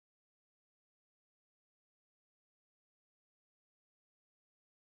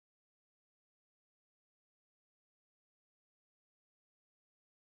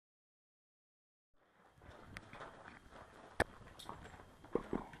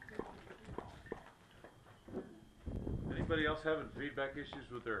Anybody else having feedback issues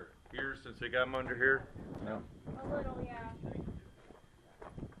with their ears since they got them under here? No. A little, yeah.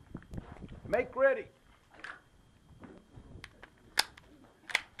 Make ready.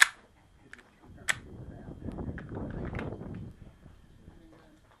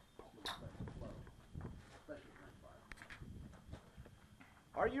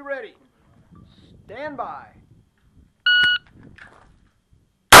 Are you ready? Stand by.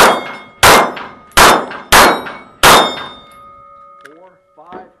 4,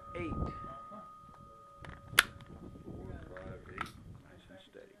 5, 8. 4, 5, 8. Nice and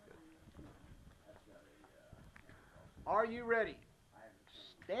steady. Good. Are you ready?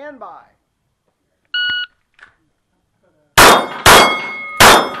 Stand by.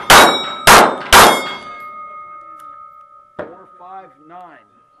 4, 5, 9.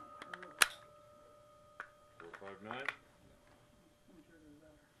 4, 5, 9.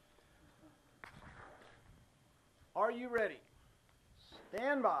 Are you ready?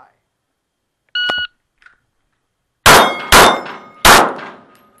 Stand by.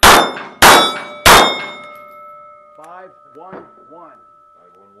 5, 1, 1. 5,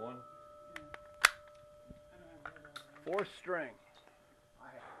 1, 1. 4th string.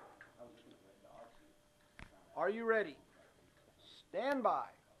 Are you ready? Stand by.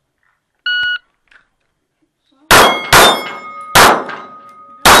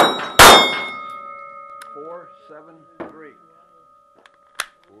 4, 7, 3.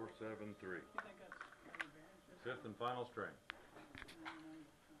 4, 7, 3. 5th and final string.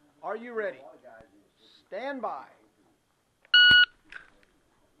 Are you ready? Stand by.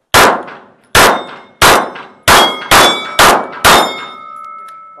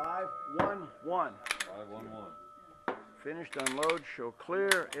 5, 1, 1. 5, 1, 1. Finished, unload, show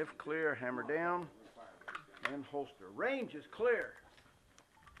clear. If clear, hammer down and holster. Range is clear.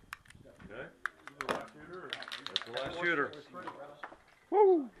 Okay. That's the last shooter.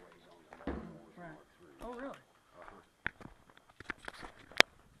 Woo! Oh, really?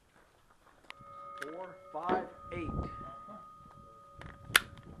 4, 5, 8. 4,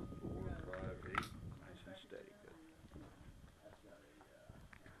 5, 8. Nice and steady. Good.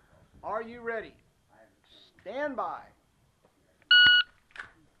 Are you ready? Stand by.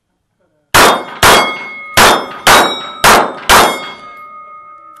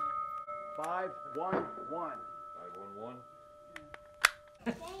 5, 1, 1. 5, 1, 1.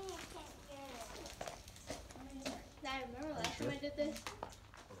 I remember last time I did this.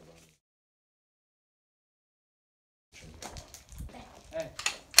 Hey,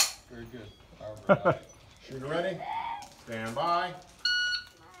 very good. Shooter ready? Stand by.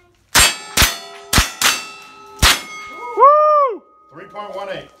 Woo!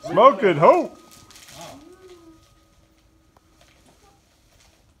 3.18. Smoking hope. Wow.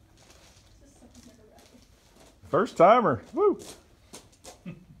 First timer. Woo!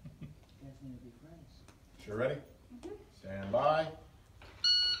 Shooter ready? Stand by.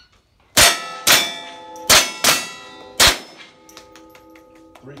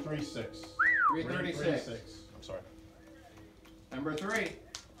 336. 336. I'm sorry. Number 3.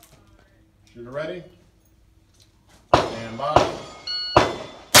 Shooter ready? Stand by.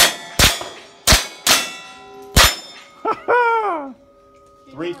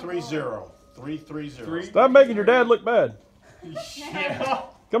 330. 330. Stop making your dad look bad. Yeah.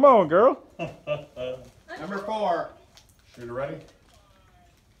 Come on, girl. Number 4. Shooter ready?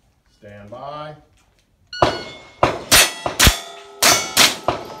 Stand by.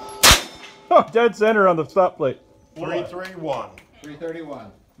 Oh, dead center on the stop plate. 331.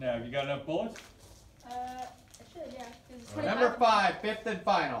 331. Now, have you got enough bullets? I should, yeah. 'Cause it's 25. Number 5, 5th and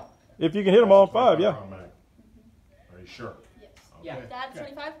final. If you can hit them all in 5, yeah. Are you sure? Yes. Yeah. Okay. Dad,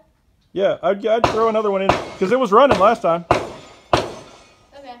 25? Yeah, I'd throw another one in because it was running last time. Okay, I'll just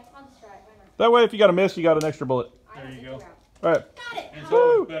try it. Why not? That way, if you got a miss, you got an extra bullet. I There don't you think go. you're out. All right. Got it! And it's Woo!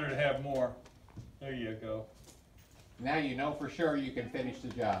 always better to have more. There you go. Now you know for sure you can finish the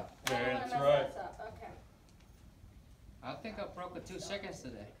job. I don't wanna That's mess right. this up. Okay. I think I broke it 2 seconds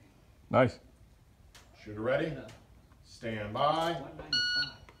today. Nice. Shooter ready? Stand by.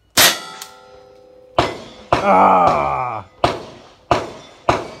 195. Ah!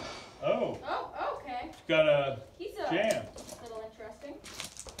 Oh, Oh, okay. it's got a He's a jam. little interesting.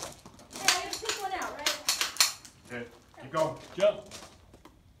 Hey, I gotta pick one out, right? Okay, keep going. Jump.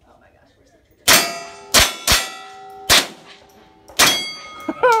 Oh my gosh, where's the trigger?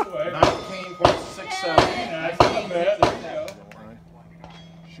 That's the way. 19.67. Nice, not bad. There you go.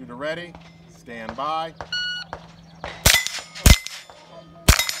 Shooter ready? Stand by.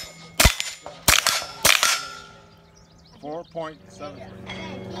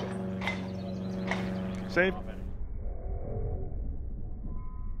 .73. Save.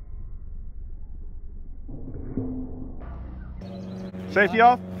 Safety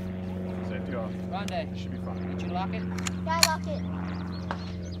off? Safety off. Grande, It should be fine. did you lock it? Yeah, lock it.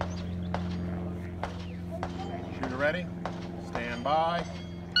 Shooter ready. Stand by.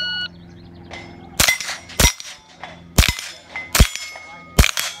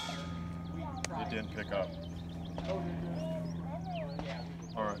 It didn't pick up.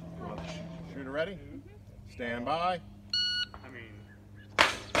 All right. Well, shooter ready. Stand by. I mean,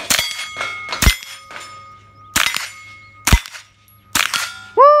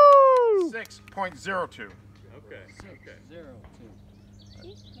 6.02. okay. 602.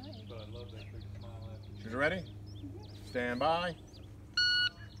 But I love that big smile after. Shooter ready. Stand by.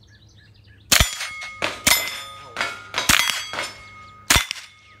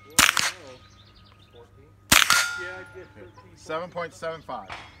 Yeah, I get 7.75.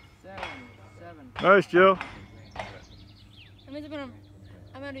 7. Nice, Jill. That means I'm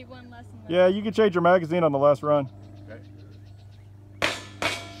gonna be one less than that. Yeah, you can change your magazine on the last run. Okay.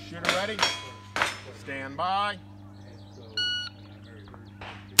 Shooter ready. Stand by.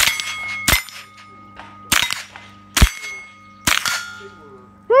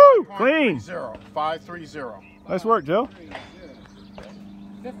 Woo! Clean. 530. Nice work, Jill.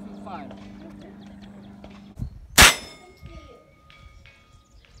 55.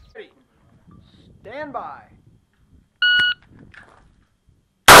 Stand by.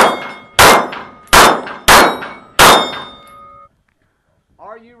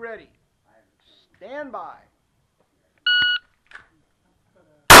 Are you ready? Stand by.